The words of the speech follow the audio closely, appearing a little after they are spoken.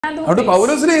അവിടെ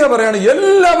പൗലോസ്ലീഹ പറയാണ്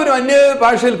എല്ലാവരും അന്യ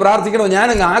ഭാഷയിൽ പ്രാർത്ഥിക്കണം ഞാൻ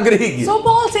അങ്ങ് ആഗ്രഹിക്കുന്നു. So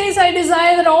Paul says, I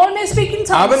desire that all may speak in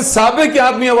tongues. അവൻ സഭയ്ക്ക്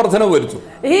ആത്മീയ വർധന വരുത്തും.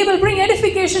 He will bring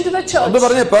edification to the church. അത്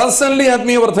പറഞ്ഞ പേഴ്സണലി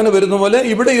ആത്മീയ വർധന വരുന്ന പോലെ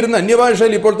ഇവിടെ ഇരുന്ന്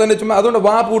അന്യഭാഷയിൽ ഇപ്പോൾ തന്നെ ചുമ്മാ അതുകൊണ്ട്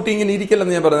വാ പൂട്ടി ഇങ്ങനെ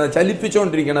ഇരിക്കില്ലെന്ന് ഞാൻ പറഞ്ഞത്,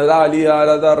 ചലിപ്പിച്ചുകൊണ്ടിരിക്കണം.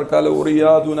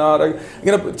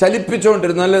 ഇങ്ങനെ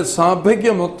ചലിപ്പിച്ചുകൊണ്ടിരുന്നാൽ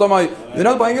സഭയ്ക്ക് മൊത്തമായി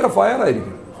ഇതിനകത്ത് ഭയങ്കര ഫയർ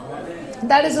ആയിരിക്കും.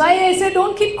 That is why I said,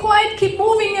 don't keep quiet, keep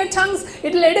moving your tongues.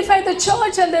 It will edify the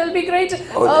church and there will be great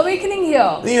awakening here.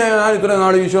 നീ ഇത്ര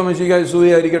നാൾ ഈശോമിശിഹായി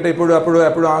സ്തുതിയായിരിക്കട്ടെ, ഇപ്പോഴും എപ്പോഴും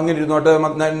എപ്പോഴും അങ്ങനെ ഇരുന്നോട്ടെ,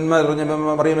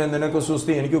 മറിയമേ നിനക്ക്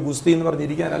സുസ്തി എനിക്ക് ഗുസ്തി എന്ന്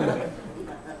പറഞ്ഞിരിക്കാനല്ല.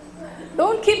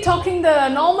 Don't keep talking the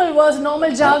normal words,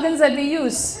 normal jargons that we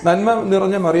use. നന്മ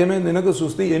നിറഞ്ഞ മറിയമേ നിനക്ക്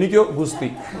സുസ്തി എനിക്കോ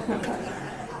ഗുസ്തി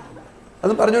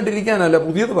അത് പറഞ്ഞോണ്ടിരിക്കാനല്ല,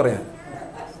 പുതിയത് പറയാൻ.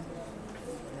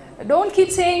 Don't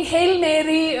keep saying Hail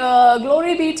Mary,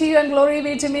 glory be to you and glory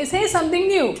be to me. Say something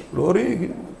new.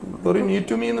 Glory need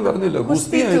to me എന്ന് പറഞ്ഞില്ല,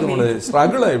 ഗുസ്തി ആയിരുന്നു,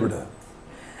 സ്ട്രഗിൾ ആയി ഇവിടെ.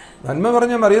 നന്മ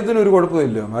പറഞ്ഞ മറിയത്തിന് ഒരു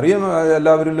കുഴപ്പമില്ല, മറിയം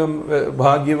എല്ലാവരിലും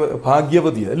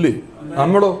ഭാഗ്യവതി അല്ലേ.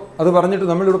 നമ്മളോ അത് പറഞ്ഞിട്ട്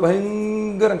നമ്മളിവിടെ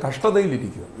ഭയങ്കര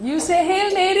കഷ്ടതയിലിരിക്കുക. You say Hail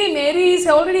Mary, Mary is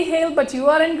already hailed, but you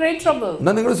are in great trouble.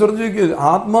 എന്നാൽ നിങ്ങൾ ശ്രദ്ധിക്കുക,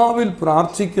 ആത്മാവിൽ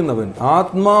പ്രാർത്ഥിക്കുന്നവൻ,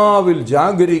 ആത്മാവിൽ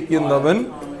ജാഗരിക്കുന്നവൻ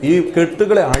ഈ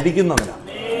കെട്ടുകളെ അടിക്കുന്നവനാണ്.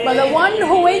 But the one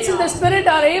who waits in the spirit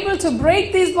are able to break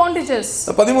these bondages.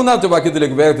 13ാമത്തെ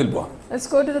വാക്യത്തിലേക്ക് വേഗത്തിൽ പോവാം. Let's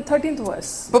go to the 13th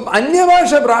verse. അപ്പം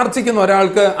അന്യഭാഷ പ്രാർത്ഥിക്കുന്ന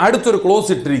ഒരാൾക്ക് അടുത്തൊരു ക്ലോസ്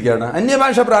ഇട്ടിരിക്കുകയാണ്.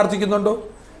 അന്യഭാഷ പ്രാർത്ഥിക്കുന്നുണ്ടോ?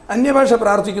 അന്യഭാഷ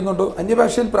പ്രാർത്ഥിക്കുന്നുണ്ടോ?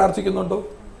 അന്യഭാഷയിൽ പ്രാർത്ഥിക്കുന്നുണ്ടോ?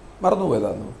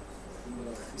 മറന്നുപോയതാണോ?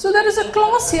 So there is a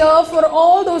clause here for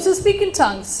all those who speak in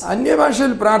tongues.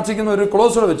 അന്യഭാഷയിൽ പ്രാർത്ഥിക്കുന്ന ഒരു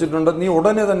ക്ലോസ് വെച്ചിട്ടുണ്ട്. നീ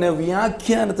ഉടനെ തന്നെ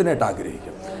വ്യാഖ്യാനത്തിനായിട്ട്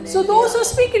ആഗ്രഹിക്കും. So those who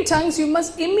speak in tongues, you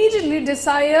must immediately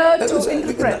desire to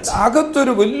interpret.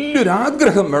 അകത്തൊരു വലിയൊരു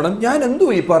ആഗ്രഹം വേണം. ഞാൻ എന്തോ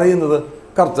ഈ പറയുന്നത്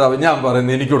കർത്താവ്, ഞാൻ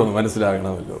പറയുന്നത് എനിക്കൂടൊന്ന്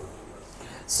മനസ്സിലാകണമല്ലോ.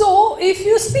 So if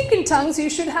you speak in tongues,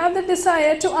 you should have the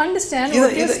desire to understand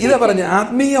what you speak. ഇതാ പറഞ്ഞ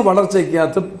ആത്മീയ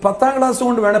വളർച്ചയ്ക്കകത്ത് 10ാം ക്ലാസ്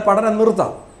കൊണ്ട് വേണേ പഠനം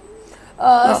നിർത്താം.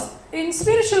 In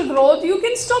spiritual growth, you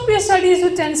can stop your studies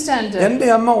with 10th standard. എൻ്റെ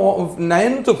അമ്മ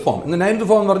 9th ഫോം, ഇന്ന് 9th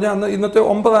ഫോം എന്ന് പറഞ്ഞാൽ ഇന്നത്തെ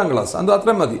 9ാം ക്ലാസ്, അത്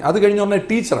അത്രയും മതി. അത് കഴിഞ്ഞ് പറഞ്ഞാൽ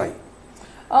ടീച്ചറായി.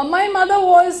 My mother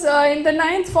was in the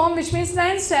 9th form, which means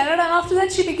 9th standard, and after that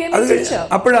she became a teacher.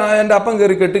 അപ്പോഴാണ് എൻ്റെ അപ്പം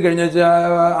കയറി കെട്ടി കഴിഞ്ഞ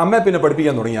അമ്മയെ പിന്നെ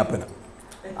പഠിപ്പിക്കാൻ തുടങ്ങി അപ്പനെ.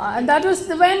 And that was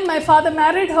when my father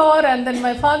married her, and then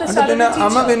my father started to teach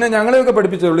her. അമ്മ പിന്നെ ഞങ്ങളെയൊക്കെ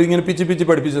പഠിപ്പിച്ചേ ഉള്ളൂ, ഇങ്ങനെ പിച്ച്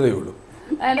പഠിപ്പിച്ചതേ ഉള്ളൂ.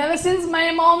 And ever since my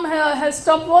mom has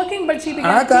stopped working, but she began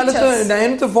to teach us. ആ കാലത്ത്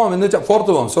 9th form എന്ന് വെച്ചാൽ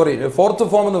 4th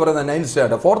ഫോം എന്ന് പറയുന്നത് 9th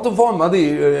സ്റ്റാൻഡേർഡ്. 4th ഫോം മതി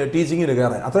ടീച്ചിങ്ങിന്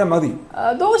കയറാൻ, അത്രയും മതി.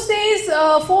 Those days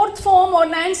 4th form or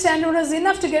 9th standard was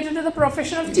enough to get into the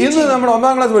profession of teaching. ഇന്ന് നമ്മൾ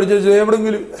 1ാം ക്ലാസ് പഠിച്ചു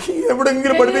എവിടെങ്കിലും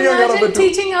പഠിപ്പിക്കാൻ കയറാൻ പറ്റും.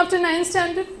 Teaching after 9th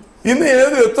standard. ഇന്ന്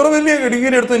എത്ര വലിയ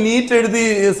ഡിഗ്രി എടുത്ത് നീറ്റ് എഴുതി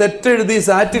സെറ്റ് എഴുതി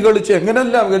സാറ്റ് കളിച്ച്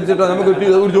എങ്ങനെല്ലാം കളിച്ചിട്ട് നമുക്ക്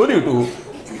ഒരു ജോലി കിട്ടുമോ?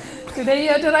 Today you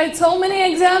have to write so many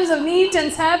exams of NEET and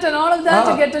SAT and all of that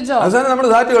to get a job. അവസാനം നമ്മൾ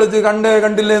സാറ്റ് കളിച്ച്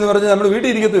കണ്ടില്ലേ എന്ന് പറഞ്ഞ് നമ്മൾ വീട്ടിൽ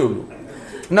ഇരിക്കത്തേ ഉള്ളൂ.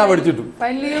 എന്നാ പഠിച്ചിട്ടു.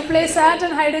 Finally you play SAT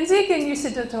and hide and seek and you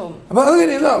sit at home. അപ്പൊ അത്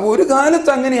ഒരു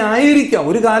കാലത്ത് അങ്ങനെ ആയിരിക്കാം,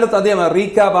 ഒരു കാലത്ത് അതേ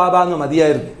റീക്ക ബാബ എന്ന്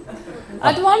മതിയായിരുന്നു.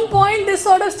 At one point this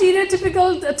sort of stereotypical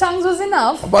tongues was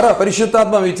enough.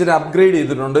 പരിശുദ്ധാത്മാവ് ഇച്ചിരി അപ്ഗ്രേഡ്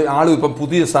ചെയ്തിട്ടുണ്ട്. ആളും ഇപ്പം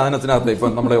പുതിയ സാധനത്തിനകത്ത്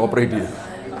ഇപ്പം നമ്മളെ ഓപ്പറേറ്റ് ചെയ്യുന്നത്.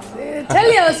 Tell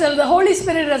yourself the Holy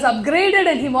Spirit has upgraded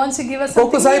and He wants to give us something.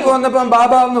 കൊക്കുസായിപ്പ് വന്നപ്പോൾ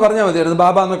ബാബ എന്ന് പറഞ്ഞാൽ മതിയായിരുന്നു,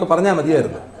 ബാബ എന്നൊക്കെ പറഞ്ഞാൽ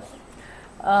മതിയായിരുന്നു.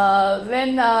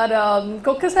 When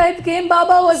Kokkasahib came,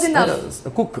 Baba was enough.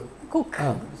 Cook.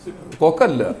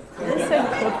 കൊക്കല്ല,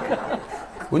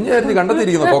 കുഞ്ഞായിരുന്നു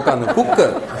കണ്ടെത്തിയിരിക്കുന്ന കൊക്കാന്ന്. Cook,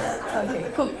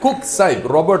 cook Sahib,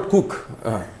 Robert cook.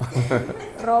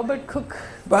 Robert Cook.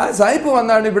 Sahib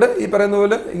വന്നാണ് ഇവിടെ ഈ പറയുന്ന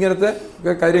പോലെ ഇങ്ങനത്തെ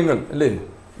കാര്യങ്ങൾ അല്ലേ,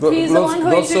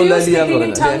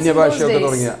 അന്യഭാഷയൊക്കെ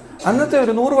തുടങ്ങിയ അന്നത്തെ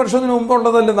ഒരു 100 വർഷത്തിന്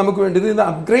മുമ്പുള്ളതല്ലേ നമുക്ക് വേണ്ടി. ഇത്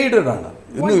അപ്ഗ്രേഡഡ് ആണ്.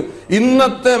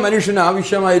 ഇന്നത്തെ മനുഷ്യന്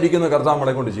ആവശ്യമായിരിക്കുന്ന കർത്താവ്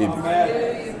നമ്മളെ കൊണ്ട് ചെയ്യിപ്പിക്കും.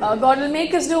 God will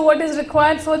make us do what is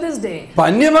required for this day.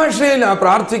 അന്യഭാഷയിൽ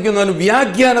പ്രാർത്ഥിക്കുന്നതിന്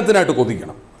വ്യാഖ്യാനത്തിനായിട്ട്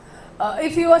കൊതിക്കണം.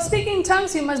 If you are speaking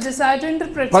tongues, you must desire to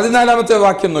interpret. 14ാമത്തെ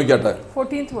വാക്യം നോക്കിയാട്ടെ.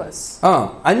 14th verse.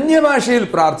 അന്യഭാഷയിൽ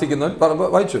പ്രാർത്ഥിക്കുന്നവൻ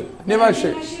വായിച്ചു.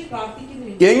 അന്യഭാഷയിൽ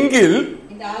എങ്കിൽ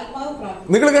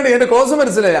നിങ്ങൾ കണ്ടു, എന്റെ ക്ലോസ്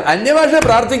മനസ്സിലായ അന്യഭാഷ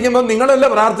പ്രാർത്ഥിക്കുമ്പോൾ നിങ്ങളല്ല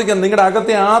പ്രാർത്ഥിക്കണം, നിങ്ങളുടെ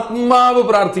അകത്തെ ആത്മാവ്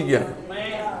പ്രാർത്ഥിക്കുക.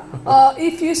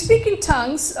 If you speak in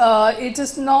tongues, it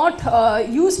is not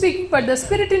you speaking, but the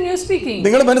Spirit in you speaking.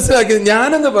 നിങ്ങൾ മനസ്സിലാക്കിയത്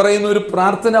ഞാനെന്ന് പറയുന്ന ഒരു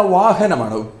പ്രാർത്ഥന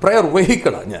വാഹനമാണ്, പ്രയർ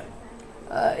വെഹിക്കിളാണ് ഞാൻ.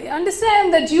 Understand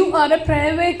that you are a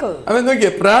prayer vehicle. അവൻ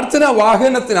നോക്കിയേ, പ്രാർത്ഥന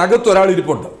വാഹനത്തിനകത്ത് ഒരാൾ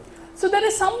ഇരിപ്പുണ്ട്. So there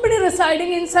is somebody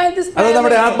residing inside this prayer. അത്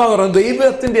നമ്മുടെ ആത്മാവ്,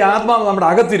 ദൈവത്തിന്റെ ആത്മാവ് നമ്മുടെ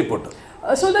അകത്തിരിപ്പുണ്ട്.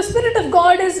 So the Spirit of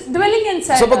God is dwelling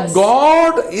inside us. So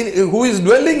God who is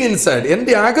dwelling inside,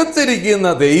 എൻ്റെ അകത്തിരിക്കുന്ന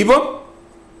ദൈവം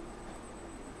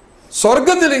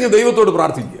സ്വർഗ്ഗത്തിലേക്ക് ദൈവത്തോട്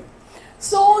പ്രാർത്ഥിക്കുക.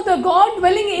 So the God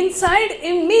dwelling inside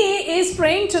in me is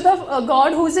praying to the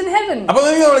God who is in heaven. അപ്പോൾ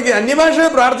നിങ്ങൾ നോക്കിയേ, അന്യഭാഷയെ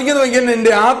പ്രാർത്ഥിക്കുന്നുവെങ്കിൽ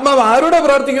എന്റെ ആത്മാവ് ആരോടാ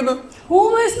പ്രാർത്ഥിക്കുന്നു?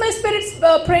 Whom is my spirit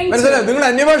praying to? മനസ്സിലായോ? നിങ്ങൾ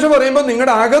അന്യഭാഷ പറയുമ്പോൾ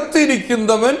നിങ്ങളുടെ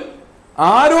അകത്തിരിക്കുന്നവൻ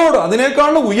ആരോട്,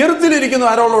 അതിനേക്കാളും ഉയരത്തിലിരിക്കുന്ന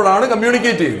ആരോടാണ്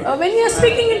കമ്മ്യൂണിക്കേറ്റ് ചെയ്യുന്നത്. When you are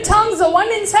speaking in tongues, the one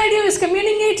inside you is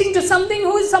communicating to something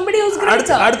who is somebody who is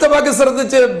greater. അടുത്ത വാക്ക്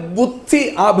ശ്രദ്ധിച്ച്, ബുദ്ധി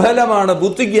അബലമാണ്,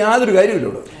 ബുദ്ധിക്ക് യാതൊരു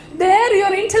കാര്യമില്ല. There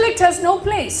your intellect has no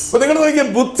place. അപ്പോൾ നിങ്ങൾ നോക്കിയാൽ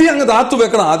ബുദ്ധി അങ്ങ് താത്തു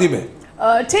വെക്കണം ആദ്യമേ.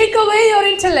 Take away your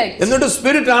intellect. എന്നിട്ട്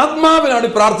സ്പിരിറ്റ് ആത്മാവിലാണ്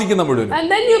പ്രാർത്ഥിക്കുന്ന മുഴുവൻ. And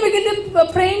then you begin to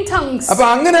pray in tongues. അപ്പൊ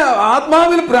അങ്ങനെ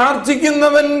ആത്മാവിൽ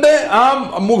പ്രാർത്ഥിക്കുന്നവന്റെ ആ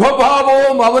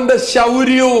മുഖഭാവവും അവന്റെ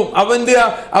ശൗര്യവും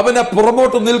അവനെ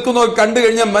പുറമോട്ട് നിൽക്കുന്നോ കണ്ടു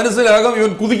കഴിഞ്ഞാൽ മനസ്സിലാകും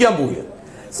ഇവൻ കുതിക്കാൻ പോവുക.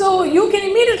 So you can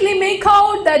immediately make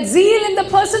out that zeal in the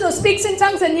person who speaks in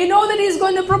tongues, and you know that he is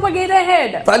going to propagate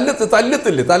ahead.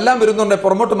 തല്ലത്തില്ല, തല്ലാൻ വരുന്നുണ്ടെ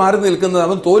പുറമോട്ട് മാറി നിൽക്കുന്നത്,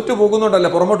 അവൻ തോറ്റു പോകുന്നുണ്ടല്ല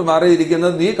പുറമോട്ട്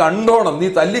മാറിയിരിക്കുന്നത്. നീ കണ്ടോണം, നീ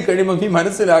തല്ലി കഴിയുമ്പോൾ നീ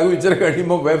മനസ്സിലാകും, ഇച്ചിരി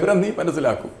കഴിയുമ്പോൾ വിവരം നീ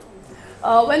മനസ്സിലാക്കും.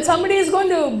 When somebody is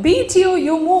going to beat you,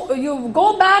 you go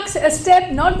back a step,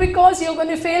 not because you're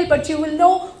going to fail, but you will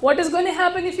know what is going to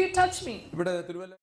happen if you touch me.